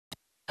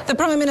The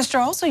Prime Minister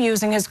also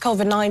using his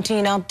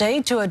COVID-19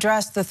 update to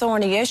address the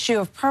thorny issue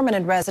of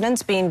permanent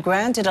residents being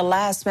granted a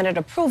last-minute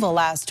approval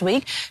last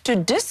week to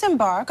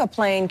disembark a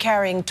plane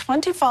carrying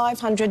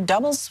 2,500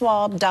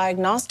 double-swab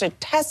diagnostic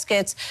test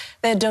kits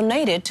they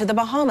donated to the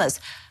Bahamas.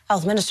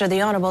 Health Minister,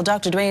 the Honourable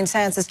Dr. Dwayne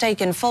Sands, has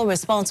taken full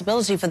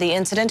responsibility for the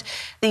incident.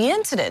 The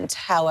incident,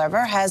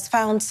 however, has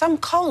found some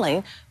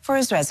calling for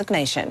his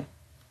resignation.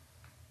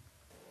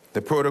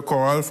 The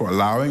protocol for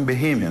allowing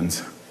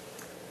Bahamians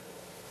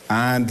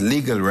and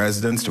legal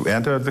residents to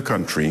enter the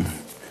country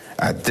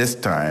at this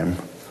time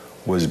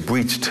was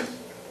breached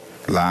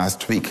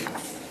last week.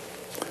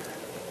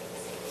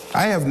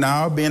 I have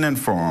now been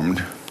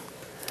informed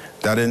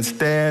that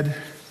instead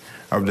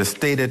of the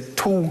stated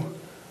 2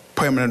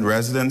 permanent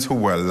residents who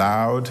were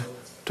allowed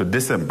to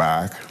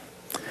disembark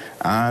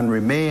and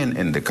remain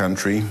in the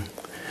country,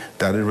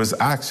 that it was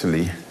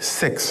actually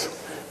 6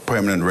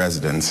 permanent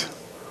residents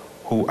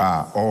who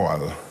are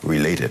all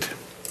related.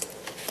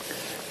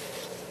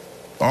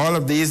 All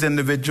of these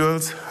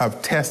individuals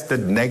have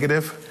tested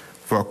negative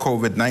for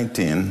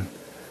COVID-19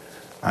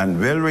 and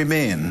will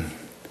remain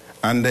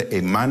under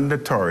a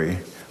mandatory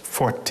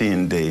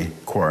 14-day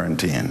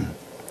quarantine.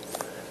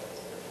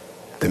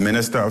 The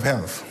Minister of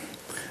Health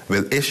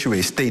will issue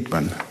a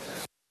statement.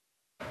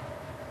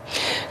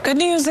 Good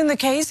news in the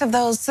case of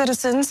those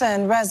citizens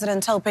and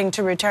residents hoping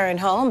to return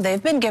home.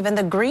 They've been given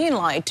the green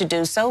light to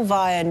do so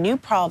via New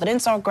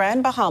Providence or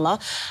Grand Bahama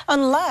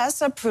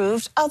unless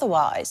approved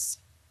otherwise.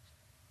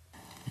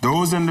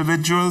 Those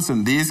individuals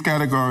in these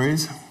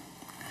categories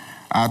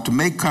are to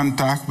make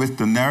contact with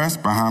the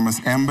nearest Bahamas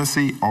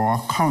embassy or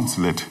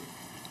consulate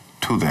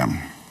to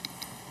them.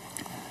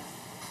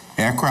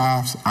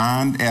 Aircrafts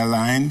and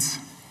airlines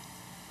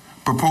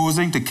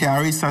proposing to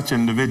carry such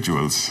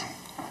individuals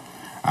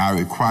are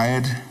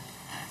required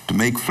to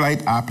make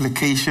flight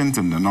applications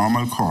in the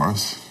normal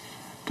course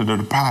to the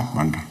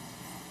Department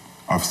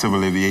of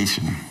Civil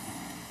Aviation.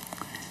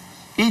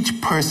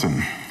 Each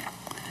person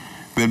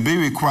will be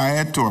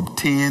required to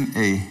obtain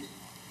a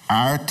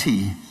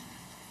RT-PCR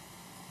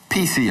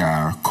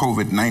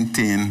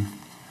COVID-19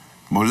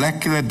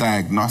 molecular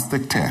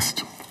diagnostic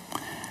test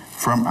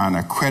from an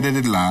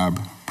accredited lab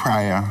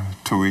prior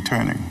to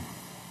returning,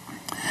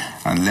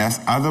 unless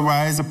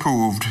otherwise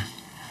approved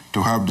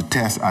to have the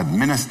test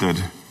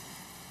administered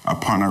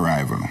upon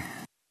arrival.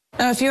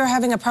 Now, if you're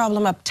having a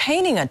problem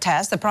obtaining a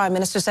test, the Prime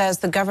Minister says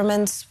the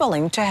government's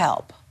willing to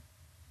help.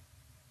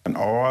 And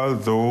all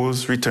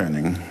those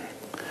returning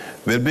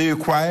will be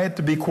required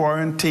to be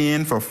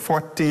quarantined for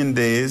 14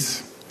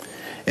 days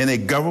in a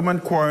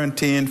government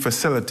quarantine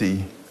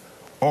facility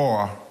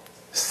or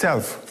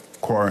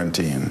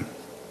self-quarantine.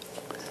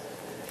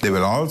 They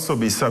will also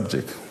be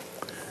subject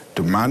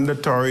to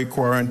mandatory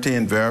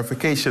quarantine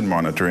verification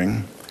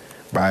monitoring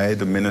by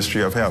the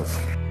Ministry of Health.